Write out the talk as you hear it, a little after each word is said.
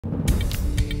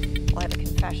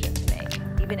confession to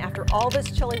make. Even after all this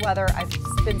chilly weather, I've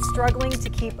been struggling to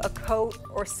keep a coat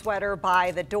or sweater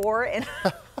by the door, and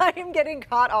I am getting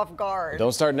caught off guard.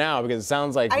 Don't start now because it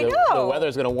sounds like the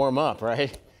weather's going to warm up,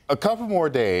 right? A couple more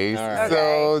days, right.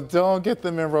 So don't get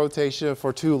them in rotation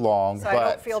for too long. So I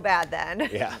don't feel bad then.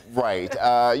 Yeah. Right.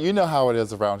 You know how it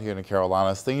is around here in the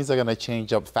Carolinas. Things are going to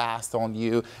change up fast on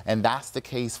you, and that's the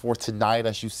case for tonight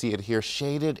as you see it here,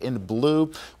 shaded in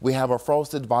blue. We have a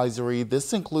frost advisory.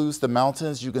 This includes the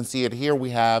mountains. You can see it here.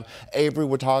 We have Avery,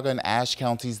 Watauga, and Ashe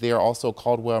counties there, also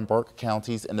Caldwell and Burke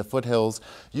counties in the foothills.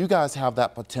 You guys have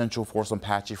that potential for some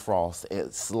patchy frost.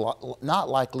 It's not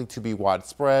likely to be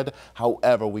widespread.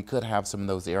 However, we could have some of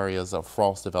those areas of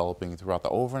frost developing throughout the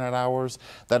overnight hours.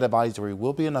 That advisory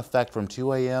will be in effect from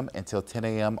 2 a.m. until 10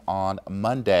 a.m. on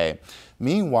Monday.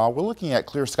 Meanwhile, we're looking at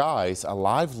clear skies. A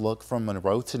live look from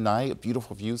Monroe tonight.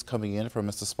 Beautiful views coming in from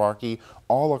Mr. Sparky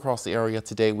all across the area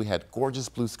today. We had gorgeous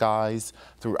blue skies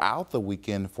throughout the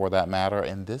weekend for that matter,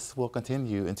 and this will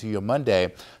continue into your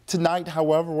Monday. Tonight,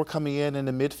 however, we're coming in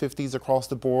the mid-50s across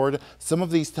the board. Some of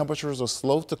these temperatures are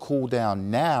slow to cool down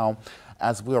now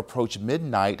as we approach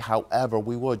midnight. However,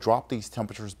 we will drop these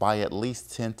temperatures by at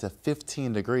least 10 to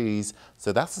 15 degrees.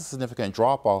 So that's a significant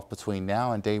drop off between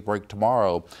now and daybreak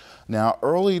tomorrow. Now,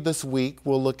 early this week,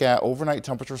 we'll look at overnight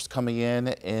temperatures coming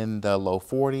in the low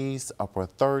 40s, upper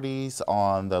 30s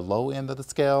on the low end of the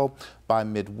scale. By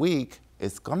midweek,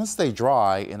 it's going to stay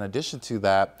dry. In addition to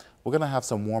that, we're going to have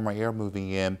some warmer air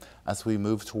moving in as we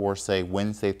move towards, say,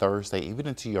 Wednesday, Thursday, even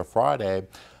into your Friday.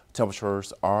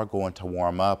 Temperatures are going to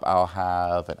warm up. I'll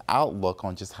have an outlook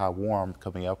on just how warm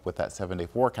coming up with that 7-day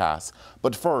forecast.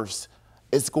 But first,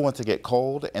 it's going to get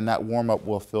cold, and that warm up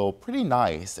will feel pretty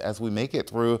nice as we make it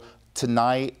through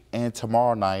tonight and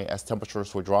tomorrow night as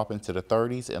temperatures will drop into the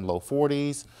 30s and low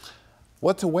 40s.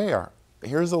 What to wear?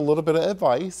 Here's a little bit of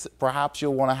advice. Perhaps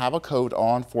you'll want to have a coat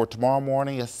on for tomorrow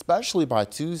morning, especially by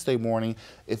Tuesday morning.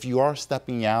 If you are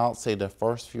stepping out, say the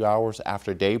first few hours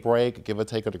after daybreak, give or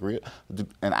take an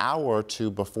hour or two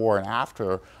before and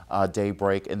after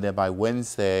daybreak, and then by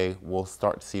Wednesday, we'll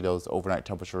start to see those overnight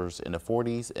temperatures in the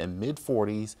 40s and mid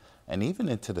 40s and even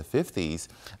into the 50s.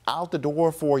 Out the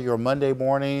door for your Monday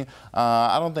morning,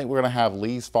 I don't think we're going to have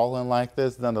leaves falling like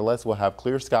this. Nonetheless, we'll have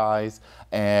clear skies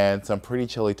and some pretty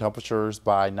chilly temperatures.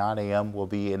 By 9 a.m. we'll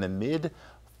be in the mid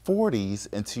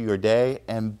 40s into your day,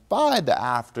 and by the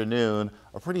afternoon,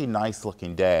 a pretty nice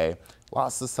looking day.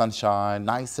 Lots of sunshine,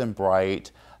 nice and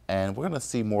bright, and we're going to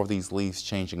see more of these leaves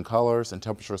changing colors, and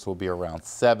temperatures will be around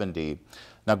 70.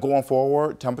 Now going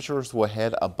forward, temperatures will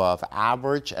head above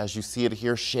average as you see it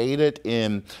here shaded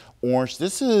in orange.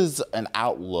 This is an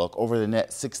outlook over the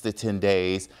next 6 to 10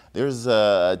 days. There's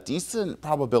a decent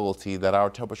probability that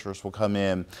our temperatures will come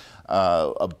in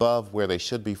above where they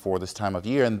should be for this time of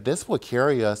year, and this will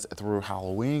carry us through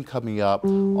Halloween coming up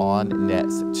on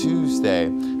next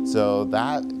Tuesday. So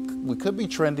that we could be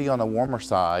trendy on the warmer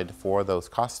side for those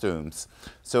costumes.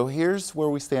 So here's where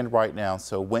we stand right now.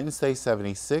 So Wednesday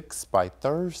 76, by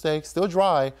Thursday still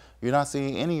dry. You're not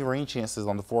seeing any rain chances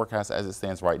on the forecast as it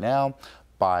stands right now.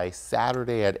 By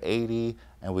Saturday at 80,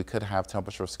 and we could have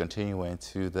temperatures continuing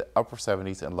to the upper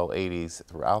 70s and low 80s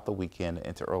throughout the weekend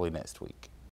into early next week.